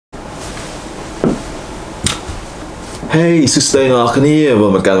Hey សួស្តីអ្នកនរគ្នា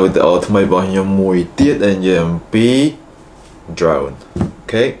មកកាន់វីដេអូថ្មីរបស់ខ្ញុំមួយទៀតដែលនិយាយអំពី drone អូ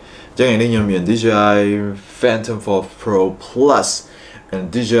ខេអញ្ចឹងនេះខ្ញុំមាន DJI Phantom4 Pro Plus and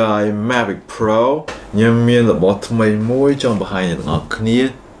DJI Mavic Pro ខ្ញុំមានរបស់ថ្មីមួយចង់បង្ហាញអ្នកនរគ្នា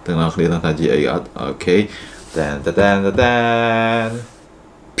ថាជាអីអត់អូខេតាន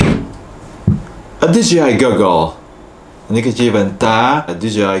DJI GOGGLE នេះគឺជាវ៉ែនតា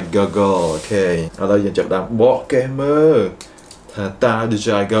DJI GOGGLE អូខេឥឡូវយើងចាប់ដាក់បកកេះមើលថាតា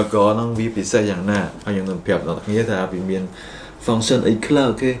DJI GOGGLE ហ្នឹងវាពិសេសយ៉ាងណាហើយយើងនឹងប្រាប់ដល់គ្នាថាវាមាន function អីខ្លះ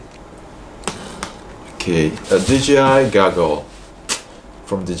អូខេ DJI GOGGLE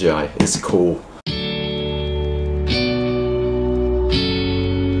from DJI is cool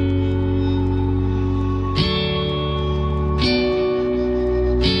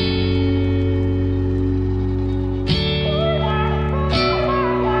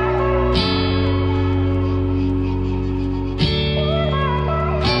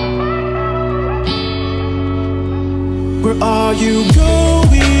Where are you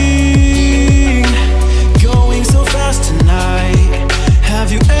going? Going so fast tonight.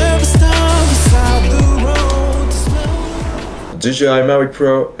 Have you ever stopped beside the road to smell? DJI Mavic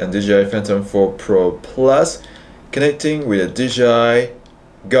Pro and DJI Phantom4 Pro Plus connecting with a DJI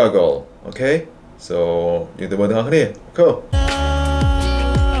GOGGLE. Okay, so you can see it. Cool.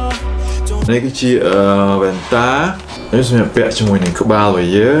 នេះគឺជាវ៉ែនតានេះសម្រាប់ពាក់ជាមួយនឹងក្បាលរបស់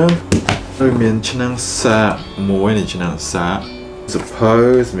យើងហើយមានឆ្នាំងសាកមួយនេះឆ្នាំងសាកសភៅ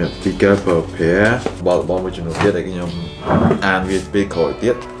សម្រាប់ speaker ប្រើប្រាស់របស់មួយចំនួនទៀតដែលខ្ញុំអានវាពេលក្រោយ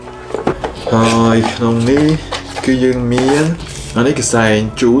ទៀតហើយក្នុងនេះគឺយើងមានអានេះខ្សែ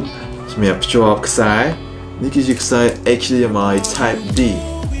ជូតសម្រាប់ភ្ជាប់ខ្សែនេះគឺជាខ្សែ HDMI Type D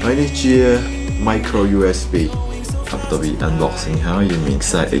ហើយនេះជា Micro USB បន្ទាប់ពី unboxing ហើយយើងមានខ្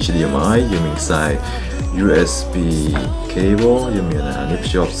សែ HDMI យើងមានខ្សែ USB cable យើងមានអានេះ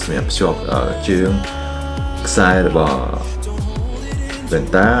ភ្ជាប់សម្រាប់ភ្ជាប់ជើងខ្សែរបស់វ៉ែន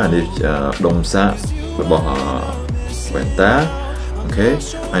តាអានេះដុំសាករបស់វ៉ែនតាអូខេ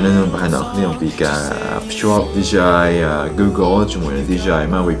ហើយនឹងបង្ហាញដល់អ្នកអំពីការភ្ជាប់ DJI GOGGLE ជាមួយនឹង DJI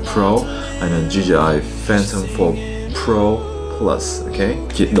Mavic Pro ហើយនឹង DJI Phantom4 Pro Plus អូខេ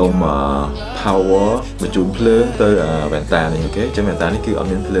ជាដុំpower បញ្ជូនភ្លើងទៅវ៉ែនតានេះអូខេចឹងវ៉ែនតានេះគឺអត់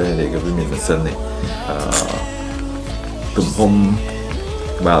មានភ្លើងទេគឺវាមានម៉ាស៊ីននេះទំហំ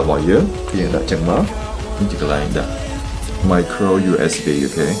ក្បាលរបស់យើងគឺយើងដាក់ចឹងមកនេះជាកន្លែងដាក់ micro USB អូ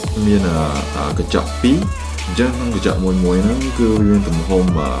ខេមានកញ្ចក់2អញ្ចឹងក្នុងកញ្ចក់មួយហ្នឹងគឺវាមានទំហំ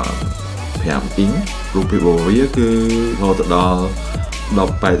5 អ៊ីងរូបភាពរបស់វាគឺរហូតដល់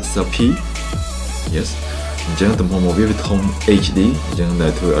 1080p yes អញ្ចឹងទំហំរបស់វាធំ HD អញ្ចឹងដែ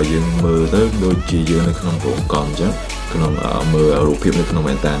លធ្វើឲ្យយើងមើលទៅដូចជាយើងនៅក្នុងរោងកុនអញ្ចឹងក្នុងមើលរូបភាពនៅក្នុង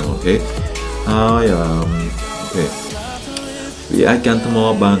វ៉ែនតាហ្នឹងអូខេហើយអូខេវាអាចកាន់ថ្ម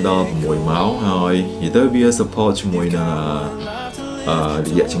បានដល់6ម៉ោងហើយនិយាយទៅវា support ជាមួយនឹងរ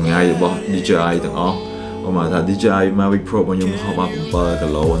យៈចម្ងាយរបស់ DJI ទាំងអស់ឧបមាថា DJI Mavic Pro របស់ខ្ញុំហោះបាន7គី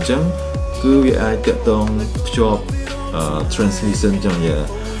ឡូអញ្ចឹងគឺវាអាចតាក់ទងភ្ជាប់ transmission ចឹងជា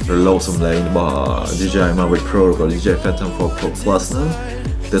រលកសំឡេងរបស់ DJI Mavic Pro ឬក៏ DJI Phantom4 Pro Plus ហ្នឹង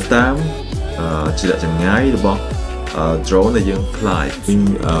ទៅតាមជាចម្ងាយរបស់ drone ដែលយើង fly ពី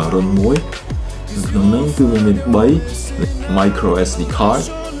រុនមួយក្នុងនោះគឺវាមាន3 micro SD card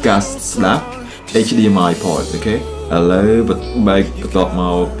gas slab HDMI port អូខេឥឡូវបែកបន្ទាប់ម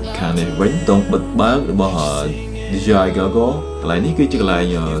កខាងនេះវិញតង់បិទបើករបស់ DJI GOGGLE កន្លែងនេះគឺជាកន្លែ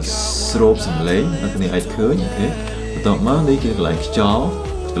ងស្រូបសំឡេងអ្នកគ្នាអាចឃើញអូខេបន្ទាប់មកនេះគឺកន្លែងខ្យល់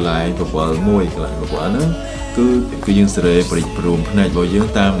កន្លែងបបលមួយកន្លែងបបលហ្នឹងគឺយើងសេរីប្រិចព្រមផ្នែករបស់យើង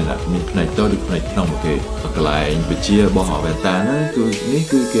តាមអ្នកមានផ្នែកតូចឬផ្នែកក្នុងអូខេកន្លែងបញ្ជារបស់វ៉ែនតាហ្នឹងគឺនេះ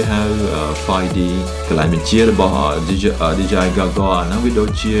គឺគេហៅ 5D កន្លែងបញ្ជារបស់ DJI GOGGLE អាហ្នឹងវាដូច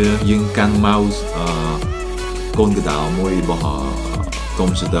ជាយើងកាន់ mouse កូនកណ្ដោមួយរបស់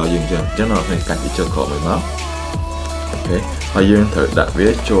computer យើងចឹងដល់ពេលកាត់វាចូលខកមួយមកអូខេហើយយើងត្រូវដាក់វា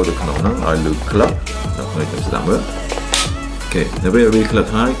ចូលទៅក្នុងហ្នឹងឲ្យលឺក្លឹបដល់ពេលខ្ញុំស្ដាប់មើលអូខេនៅពេលវាក្លឹប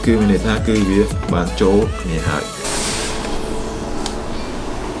ហើយគឺមានន័យថាគឺវាបានចូលគ្នាហើយ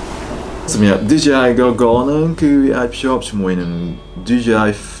សម្រាប់ DJI GOGGLE ហ្នឹងគឺវាអាចភ្ជាប់ជាមួយនឹង DJI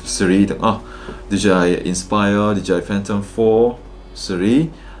series ទាំងអស់ DJI Inspire DJI Phantom4 series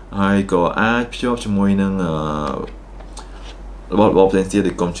ហើយក៏អាចភ្ជាប់ជាមួយនឹងរបស់ផ្សេងទៀត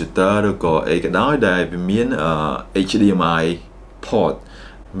ដូច computer ឬក៏អីក៏ដោយដែលវាមាន HDMI port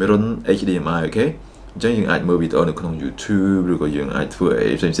មានរុន HDMI អូខេអញ្ចឹងយើងអាចមើលវីដេអូនៅក្នុង YouTube ឬក៏យើងអាចធ្វើអី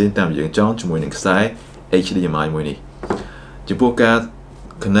ផ្សេងៗតាមយើងចង់ជាមួយនឹងខ្សែ HDMI មួយនេះចំពោះការ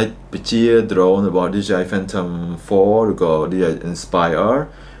connect បញ្ជា drone របស់ DJI Phantom4 ឬក៏ DJI Inspire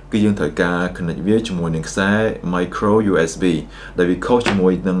គឺយើងត្រូវការ connect វាជាមួយនឹងខ្សែ micro USB ដែលវាខុសជាមួ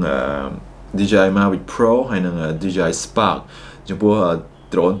យនឹង DJI Mavic Pro ហើយនឹង DJI Spark ចំពោះ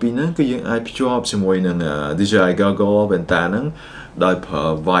drone ពីរហ្នឹងគឺយើងអាចភ្ជាប់ជាមួយនឹង DJI GOGGLE វ៉ែនតាហ្នឹងដោយប្រើ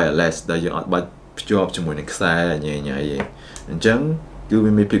wireless ដែលយើងអត់បាច់ភ្ជាប់ជាមួយនឹងខ្សែញ៉ៃទេអញ្ចឹងគឺ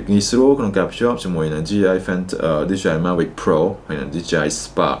វាមានភាពងាយស្រួលក្នុងការភ្ជាប់ជាមួយនឹង DJI Mavic Pro ហើយនិង DJI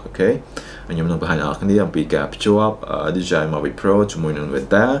Spark អូខេខ្ញុំនឹងបង្ហាញអ្នកគ្នាអំពីការភ្ជាប់ DJI Mavic Pro ជាមួយនឹង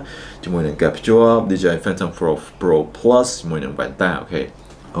Venta ជាមួយនឹងការភ្ជាប់ DJI Phantom4 Pro Plus ជាមួយនឹង Venta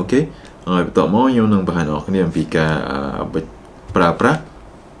អូខេហើយបន្តមកខ្ញុំនឹងបង្ហាញអ្នកគ្នាអំពីការប្រើប្រាស់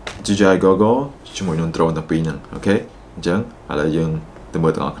DJI GOGGLE ជាមួយនឹង drone ទាំងពីរហ្នឹងអូខេអញ្ចឹងឥឡូវយើងទៅមើ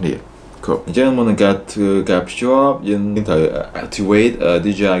លទាំងអស់គ្នាអញ្ចឹងមុននឹងការធ្វើការភ្ជាប់យើងត្រូវ activate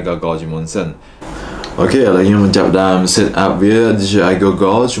DJI GOGGLE ជាមុនសិនអូខេឥឡូវខ្ញុំនឹងចាប់ដើម set up វា DJI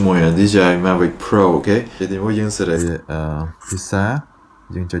GOGGLE ជាមួយនឹង DJI Mavic Pro អូខេទីមួយយើង set ភាសា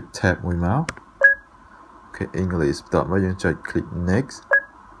យើងចុច tab មួយមកអូខេ English បន្ទាប់មកយើងចុច click next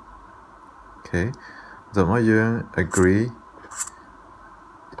អូខេបន្ទាប់មកយើង agree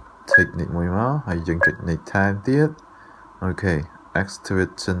technique មួយមកហើយយើងចុច next time ទៀតអូខេ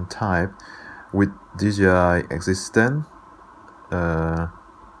activation type with DJI existing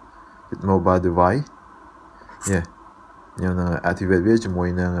with mobile device ខ្ញុំនឹង activate វាជាមួយ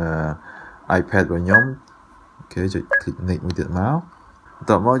នឹង iPad របស់ខ្ញុំអូខេចុច click next មួយទៀតមកបន្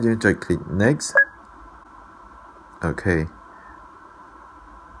ទាប់មកយើងចុច click next អូខេ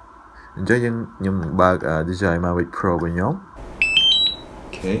អញ្ចឹងខ្ញុំនឹងបើក DJI Mavic Pro របស់ខ្ញុំ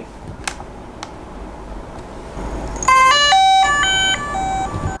អូខេ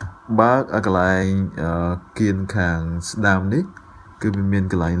បើកកន្លែងគៀនខាងស្ដាំនេះគឺវាមាន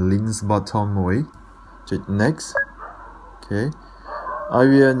កន្លែង link button មួយចុច next អូខេឲ្យ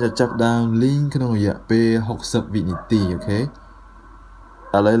វាចាប់ដើម link ក្នុងរយៈពេល60វិនាទីអូខេឥ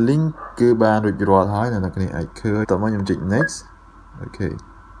ឡូវ link គឺបានរួចរាល់ហើយអ្នកនរគ្នាអាចឃើញតោះមកខ្ញុំចុច next អូខេ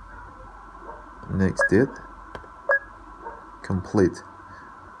next ទៀត complete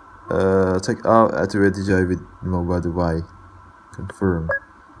take out activate DJI with mobile device confirm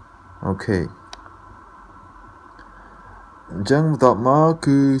អូខេអញ្ចឹងបន្ទាប់មក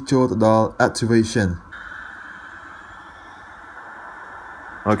គឺចូលទៅដល់ activation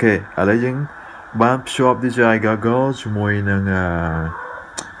អូខេឥឡូវយើងបានភ្ជាប់ DJI GOGGLE ជាមួយនឹង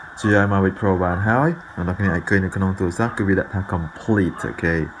DJI Mavic Pro បានហើយអ្នកនរគ្នាអាចឃើញនៅក្នុងទូរស័ព្ទគឺវាដាក់ថា complete អូ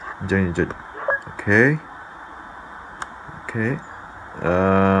ខេអញ្ចឹងយើងចុចអូខេ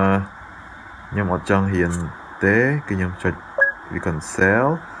ខ្ញុំអត់ចង់ហ៊ានទេគឺខ្ញុំចុច cancel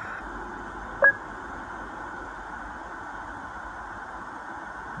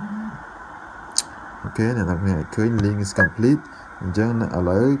អូខេអ្នកនរគ្នាអាចឃើញ link is complete អញ្ចឹងឥ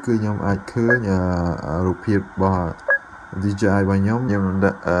ឡូវគឺខ្ញុំអាចឃើញរូបភាពរបស់ DJI របស់ខ្ញុំ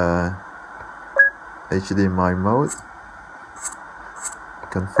ដាក់HDMI mode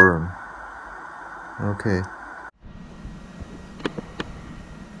confirm អូខេ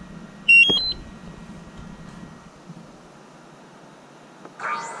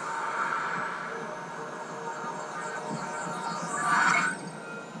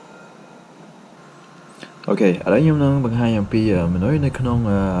អូខេឥឡូវខ្ញុំនឹងបង្ហាញអំពី menu នៅក្នុង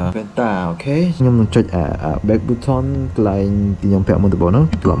Venta អូខេខ្ញុំនឹងចុច back button កន្លែងទីខ្ញុំពាក់មុនដំបូងហ្នឹង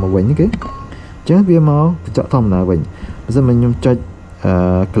ត្រឡប់មកវិញគេអញ្ចឹងវាមកកញ្ចក់ធម្មតាវិញបើមិនខ្ញុំចុច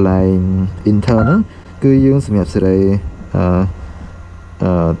កន្លែង enter ហ្នឹងគឺយើងសម្រាប់សេរី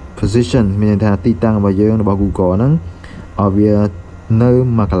position មានន័យថាទីតាំងរបស់យើងរបស់ Google ហ្នឹងឲ្យវានៅ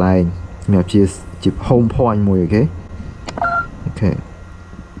មួយកន្លែងសម្រាប់ជា home point មួយអូខេ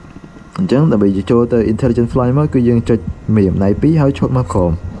អញ្ចឹងដើម្បីចូលទៅ intelligent fly មកគឺយើងចុចមេអំណាយ2ហើយឈប់មកក្រោ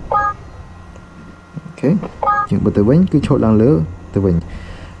មអូខេយើងបើទៅវិញគឺឈប់ឡើងលើទៅវិញ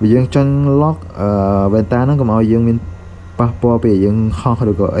បើយើងចង់ lock Venta ហ្នឹងកុំឲ្យយើងមានប៉ះពាល់ពេលយើងហោះ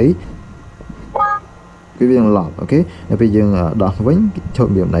ឬក៏អីគឺវានឹង lock អូខេហើយពេលយើងដោះវិញឈប់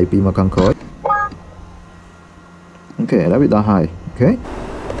មេអំណាយ2មកខាងក្រោយអូខេឥឡូវវាដោះហើយអូខេ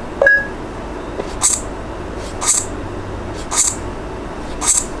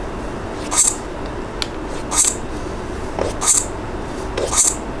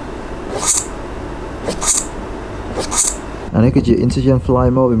នេះគឺជា intelligent fly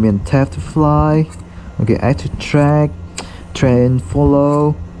mode វាមាន tap to fly អូខេ add to track train follow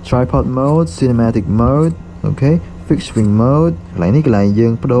tripod mode cinematic mode អូខេ fixed wing mode កន្លែងនេះកន្លែងយើ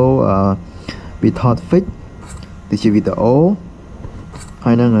ងបដូរពី ថត fix ទៅជាវីដេអូ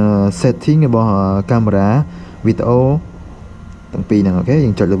ហើយនឹង setting របស់កាមេរ៉ាវីដេអូទាំងពីរហ្នឹងអូខេយើ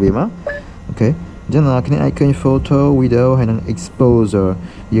ងចុចលើវាមកអូខេអញ្ចឹងអ្នកគ្នាអាចឃើញ photo video ហើយនឹង exposure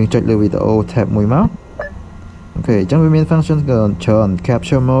យើងចុចលើវីដេអូ tab មួយមកអូ Okay, trong main function ក៏ច្រើន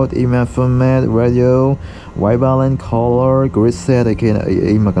capture mode, email format, radio, white balance, color, grid set អីគេ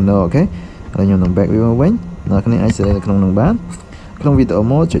អីមកកណោអូខេឥឡូវខ្ញុំនឹង back វាមកវិញអ្នកគ្នាអាច select នៅក្នុងនឹងបានក្នុង video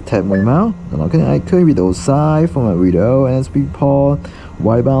mode ចុច tab មួយមកអ្នកគ្នាអាចឃើញ video size format video NSP port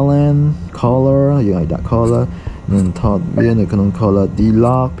white balance color យើងអាចដាក់ color នឹងថតវានៅក្នុង color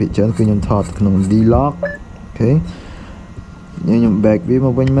D-lock ភាគច្រើនគឺខ្ញុំថតក្នុង D-lock អូខេខ្ញុំ back វាម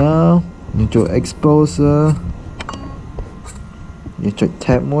កវិញមកខ្ញុំចូល exposure យើងចុច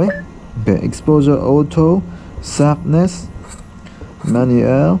tab មួយ okay exposure auto sharpness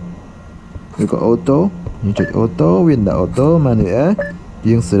manual ឬក៏ auto យើងចុច auto វាដាក់ auto manual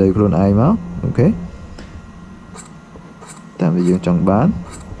យើង select ខ្លួនឯងមកអូខេតាមវាយើងចង់បាន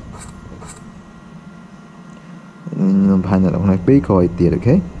ខ្ញុំផានដល់ក្នុងពីរក្រោយទៀតអូ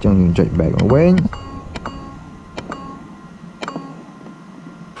ខេចង់យើងចុច back មកវិញ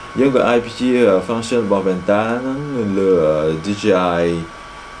យើងក៏អាចព្យា function របស់ Venta ហ្នឹងនៅលើ DJI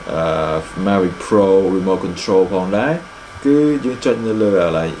Mavic Pro remote control ផងដែរគឺយើងចុចនៅលើ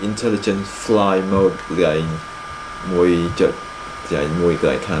intelligent fly mode ដែលមួយចុចដែលមួយកន្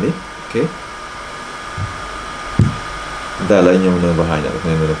លែងខាងនេះអូខេតែឥឡូវខ្ញុំនឹងបង្ហាញដល់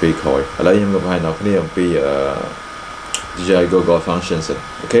អ្នកនៅពេលក្រោយឥឡូវខ្ញុំនឹងបង្ហាញដល់អ្នកអំពី DJI GOGGLE functions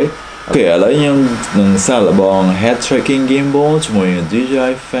អូខេឥឡូវខ្ញុំនឹងសាកល្បង head tracking gimbal ជាមួយ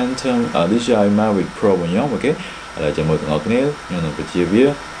DJI Phantom DJI Mavic Pro របស់ខ្ញុំអូខេឥឡូវជាមួយទាំងអស់គ្នាខ្ញុំនឹងបញ្ជាវា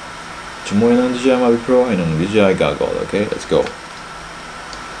ជាមួយនឹង DJI Mavic Pro ហើយនឹង DJI GOGGLE អូខេ let's go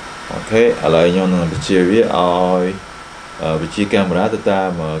អូខេឥឡូវខ្ញុំនឹងបញ្ជាវាឲ្យបញ្ជាកាមេរ៉ាទៅតាម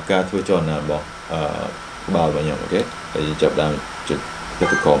ការធ្វើចលនារបស់ក្បាលរបស់ខ្ញុំអូខេហើយយើងចាប់ដើមចុចទៅ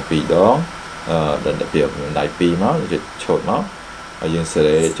ក្រោម2ដងដល់ពីដៃ2មកចុចឈប់មកហើយយើងសេ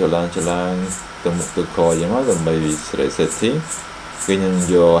រីចលនាទៅមុខទៅក្រោយយ៉ាងមកដើម្បីសេរី setting គឺខ្ញុំ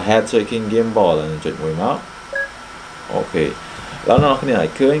យក head tracking gimbal ចុចមួយមកអូខេแล้วអ្នកគ្នាអាច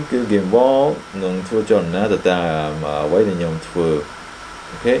ឃើញគឺ gimbal នឹងធ្វើចលនាទៅតាមអ្វីដែលខ្ញុំធ្វើ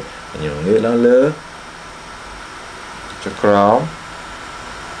អូខេខ្ញុំងើបឡើងលើចុចក្រោម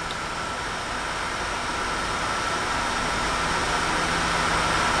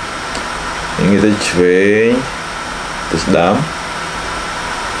យើងទៅឆ្វេងទៅស្ដាំ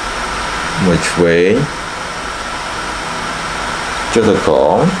មួយឆ្វេងចុចទៅក្រោ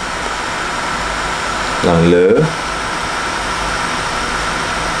មឡើងលើ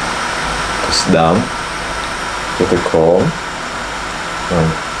ទៅស្ដាំចុចទៅក្រោមឡើង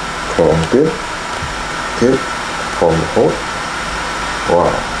ក្រោមទៀតក្រោមរហូតវ៉ា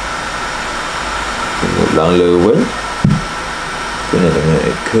ឡើងលើវិញគឺអ្នកទាំងនេះ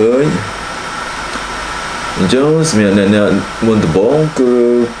ឃើញអញ្ចឹងសម្រាប់អ្នកមុនដំបូងគឺ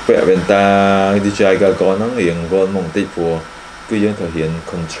ពាក់ Venta DJI GOGGLE ហ្នឹងរៀងវល់មកបន្តិចព្រោះគឺយើងត្រូវរៀន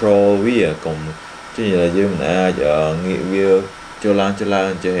control វាកុំជាយើងមិនអាចងាកវាចូលឡើងចេះ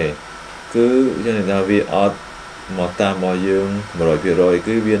គឺយើងនិយាយថាវាអត់មកតាមរបស់យើង 100%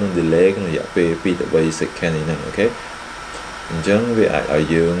 គឺវានឹង delay ក្នុងរយៈពេល2ទៅ3 second ហ្នឹងអូខេអញ្ចឹងវាអាចឲ្យ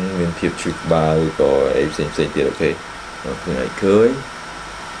យើងមានភាពឈឺក្បាលឬក៏អីផ្សេងទៀតអូខេគឺអាចឃើញ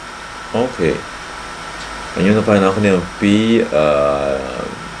អូខេខ្ញុំទៅផ្នែកនេះអំពី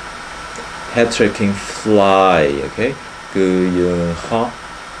head tracking fly អូខេគឺយើងហោះ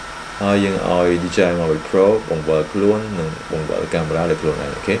ហើយយើងឲ្យ DJI Mavic Pro បង្វិលខ្លួននិងបង្វិលកាមេរ៉ាលើខ្លួនឯ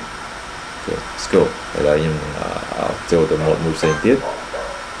ងអូខេ let's go ឥឡូវខ្ញុំចូលទៅ mode មួយផ្សេងទៀត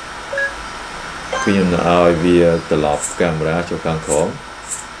គឺខ្ញុំនឹងឲ្យវាត្រឡប់កាមេរ៉ាចូលខាងក្រោម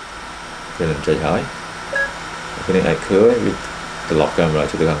គឺនឹងចុចហើយគឺនឹងអាចឃើញវាត្រឡប់កាមេរ៉ា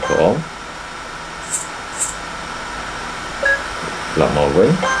ចូលទៅខាងក្រោមឡប់មកវិញ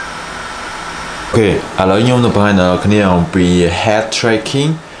អូខេឥឡូវខ្ញុំនឹងបង្ហាញដល់អ្នកគ្នាអំពី head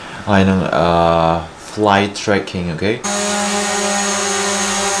tracking ហើយនឹងflight tracking អូខេ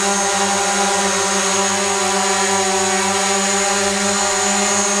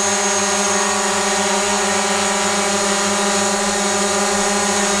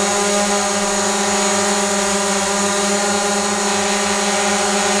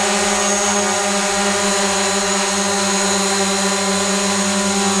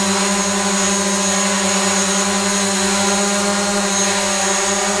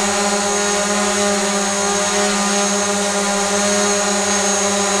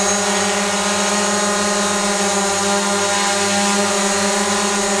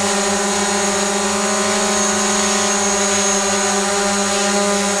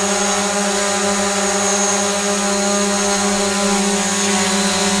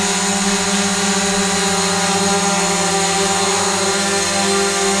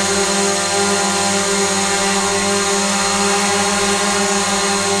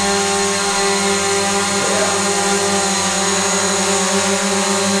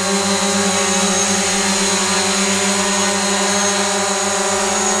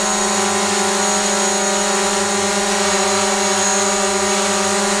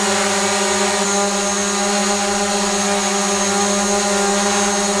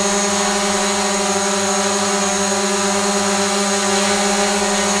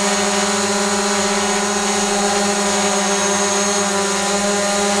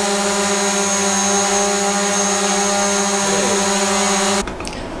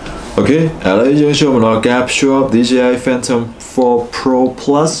អូខេឥឡូវយើងចូលមកដល់ការភ្ជាប់ DJI Phantom4 Pro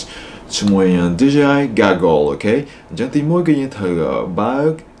Plus ជាមួយ DJI GOGGLE អូខេអញ្ចឹងទី1គឺយើងត្រូវបើ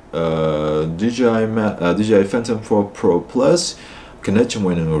កDJI Phantom4 Pro Plus connect ជាមួ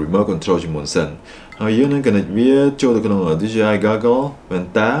យនឹង remote control ជាមុនសិនហើយយើងនឹង connect វាចូលទៅក្នុង DJI GOGGLE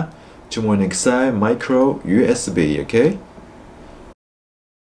Venta ជាមួយនឹងខ្សែ micro USB អូខេ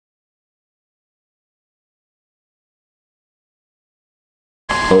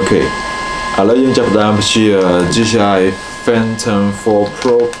អូខេឥឡូវយើងចាប់ផ្ដើមជា DJI Phantom4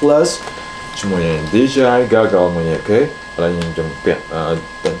 Pro Plus ជាមួយនឹង DJI GOGGLE មួយអូខេឥឡូវយើងជំពាក់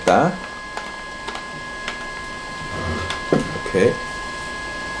Venta អូខេឥ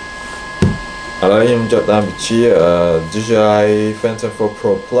ឡូវខ្ញុំចាប់ផ្ដើមជា DJI Phantom4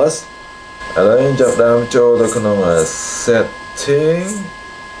 Pro Plus ឥឡូវខ្ញុំចាប់ផ្ដើមចូលទៅក្នុង setting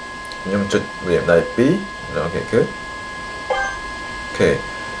ខ្ញុំចុចវាដៃ2អូខេគឺអូខេ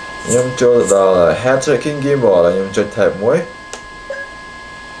ខ្ញុំចូលដល់ head tracking gimbal ហើយខ្ញុំចុច tab 1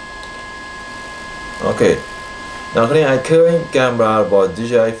អូខេអ្នកនរអាចឃើញកាមេរ៉ារបស់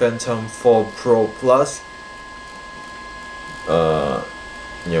DJI Phantom4 Pro Plus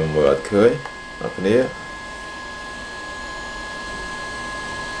ខ្ញុំមើលអត់ឃើញអ្នកនរ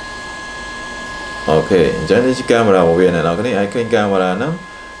អូខេអញ្ចឹងនេះជាកាមេរ៉ារបស់វាអ្នកនរអាចឃើញកាមេរ៉ាហ្នឹង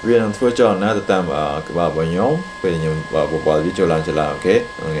វានឹងធ្វើចលនាទៅតាមក្បាលរបស់ខ្ញុំពេលខ្ញុំបបល់វាចូលឡើងអូខេ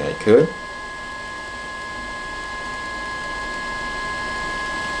អ្នកអាចឃើញ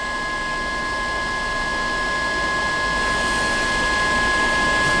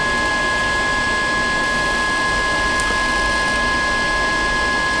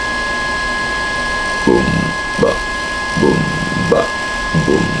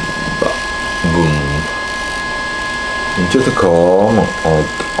Trước tôi có một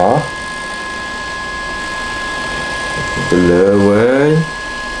có từ lỡ với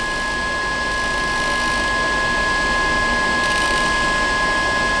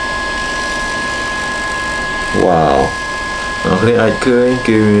wow nó cái ai cười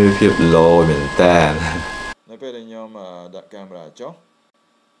kêu phiệp lồi mình tàn nói về đây nhau mà đặt camera chó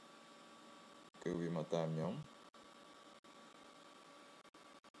kêu vì mà tạm nhóm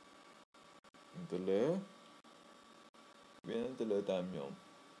từ lỡ biến từ lỡ tạm nhóm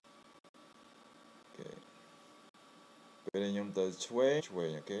ok về đây nhóm tới sway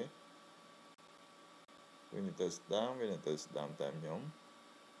ok về nhóm tới down tạm nhóm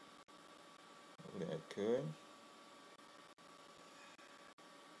để ai cười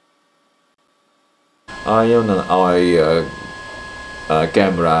nhóm là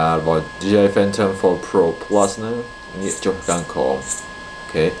camera của DJI Phantom4 Pro Plus nữa nghĩa cho càng khó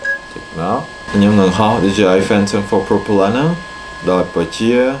ok check nó nhóm là họ DJI Phantom4 Pro Plus nữa rồi bởi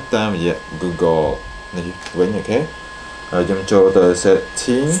chia tam vậy Google này với ok rồi nhóm cho tới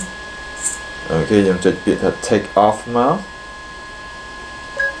setting ok nhóm cho biệt thật take off mà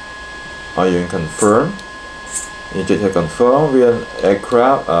rồi nhóm confirm như chị thấy confirm viên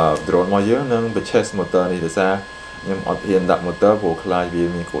aircraft drone mọi dưới nâng bật chest motor này từ xa nhưng ở hiện đặt motor của client vì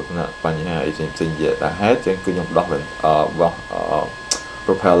mình cũng là bản nhà ấy trình diện đã hết trên cứ nhóm đọc lên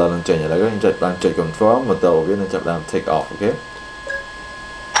propeller lên trên nhà đấy các anh chạy confirm motor viên chậm làm take off ok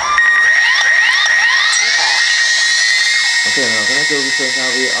ok nào cái này kêu xem sao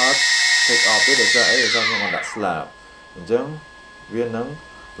vi take off cái được ra ấy xong nhưng mà đặt slab chẳng viên nắng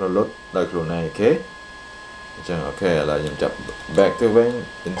rồi lốt đờiខ្លួនnày ok chẳng ok là nhầm chập back to wing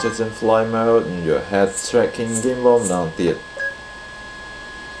instant fly mode your head tracking gimbal down tiệt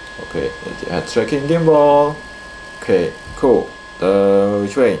ok head tracking gimbal ok cool the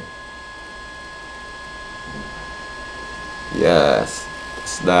train yes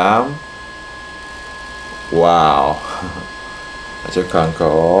it's down wow cho càng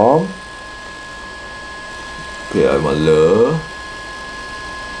có kìa mà lửa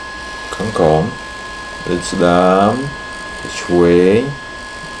càng có it's down swing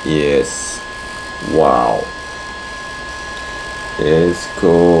yes wow it's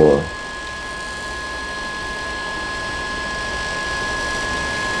cool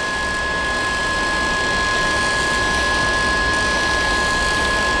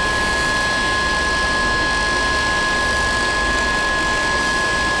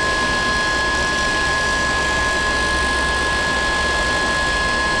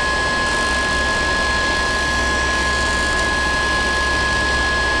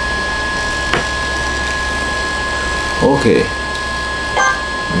ok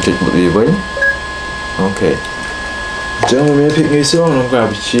chụp một gì với ok trong một miếng người xuống nó gặp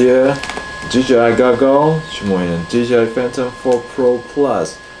chia DJI GOGGLEជាមួយនឹង DJI Phantom4 Pro Plus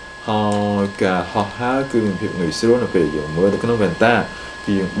ហើយការហោះហើរគឺមានភាពងាយស្រួលនៅពេលយើងមើលទៅក្នុង Venta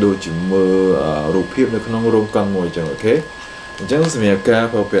ពីដូចជាមើលរូបភាពនៅក្នុងរោងកុនមួយអញ្ចឹងអូខេអញ្ចឹងសម្រាប់ការ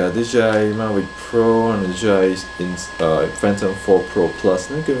ប្រើប្រាស់ DJI Mavic Pro និង DJI Phantom 4 Pro Plus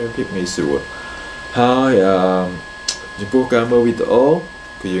ហ្នឹងគឺមានភាពងាយស្រួលហើយចំពោះការមើលវីដេអូ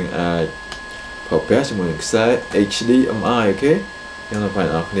គឺយើងអាចប្រើប្រាស់ជាមួយនឹងខ្សែ HDMI អូខេខ្ញុំនឹងបញ្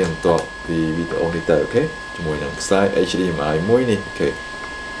ជាក់គ្នាបន្តពីវីដេអូនេះទៅអូខេជាមួយនឹងខ្សែ HDMI មួយនេះអូខេ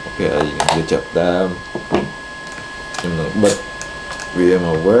ហើយយើងចាប់ដើមខ្ញុំនឹងបិទវាម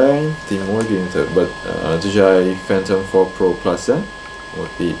កវិញទី1គឺយើងត្រូវបិទ DJI Phantom 4 Pro Plus 1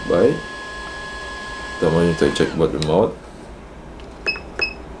 2 3តើមកយើងត្រូវចុចបិទ remote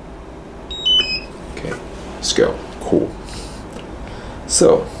អូខេ scale cool so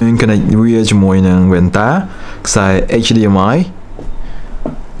យើង connect វាជាមួយនឹង Venta ខ្សែ HDMI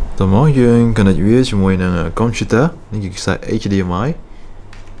តើមកយើង connect វាជាមួយនឹង computer នេះគឺខ្សែ HDMI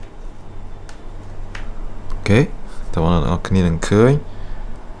អូខេតើបងប្អូនគ្នានឹងឃើញ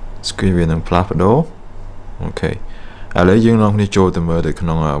screen វានឹងផ្លាស់ប្ដូរអូខេឥឡូវយើងនាំគ្នាចូលទៅមើលទៅក្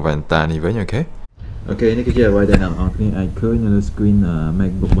នុង Venta នេះវិញអូខេនេះគឺជាអ្វីដែលអ្នកនរគ្នាអាចឃើញនៅលើ screen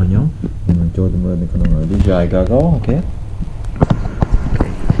MacBook របស់ខ្ញុំនឹងចូលទៅមើលនៅក្នុង DJI GOGGLE អូខេ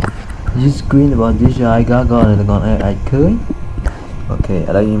This screen របស់ DJI GOGGLE ដែលបងអាចឃើញអូខេឥ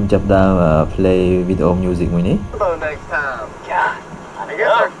ឡូវខ្ញុំចាប់ដើម play video music មួយនេះ Next time. God, I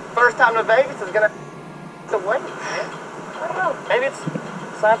guess our first time to Vegas is gonna wait. I don't know. Maybe it's a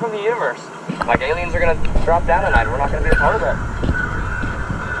sign from the universe. Like aliens are gonna drop down tonight. We're not gonna be a part of that.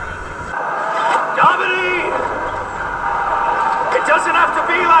 Dominique! It doesn't have to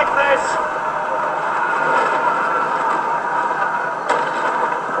be like this.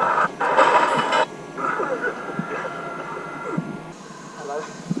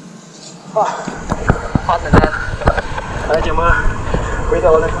 Hot in the net. Đấy chào mưa.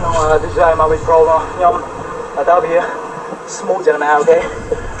 Video lên không DJI Mavic Pro lo. Nhóm là tao here. Smooth in now, okay?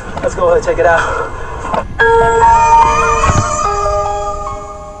 Let's go ahead and check it out.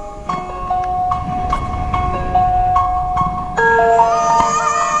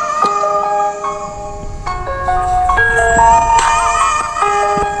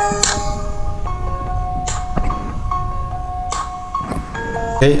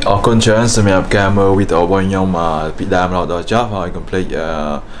 Hey, អរគុណច្រើនសម្រាប់ការមើលវីដេអូរបស់ខ្ញុំពីដើមរហូតដល់ចប់ហើយកុំភ្លេច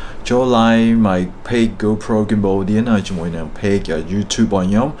ចូល like my page GoPro Cambodian ហើយជាមួយនឹង page YouTube របស់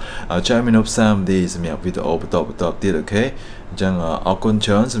ខ្ញុំចាំមានផ្សាយម្ដងសម្រាប់វីដេអូបន្តទៀតអូខេអញ្ចឹងអរគុណ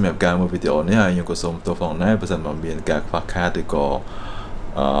ច្រើនសម្រាប់ការមើលវីដេអូនេះហើយខ្ញុំក៏សូមទោសផងដែរបើសិនមកមានការខ្វះខាតឬក៏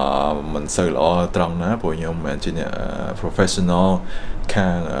មិនសូវល្អត្រង់ណាព្រោះខ្ញុំមិនជាអ្នក professional ខា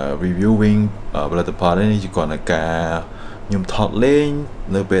ង reviewing ផលិតផលនេះគឺគ្រាន់តែការខ្ញុំថតលេង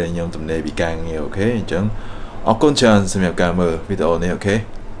នៅពេលដែលខ្ញុំទំនេរពីការងារអូខេអញ្ចឹងអរគុណច្រើនសម្រាប់ការមើលវីដេអូនេះអូខេ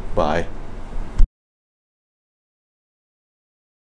Bye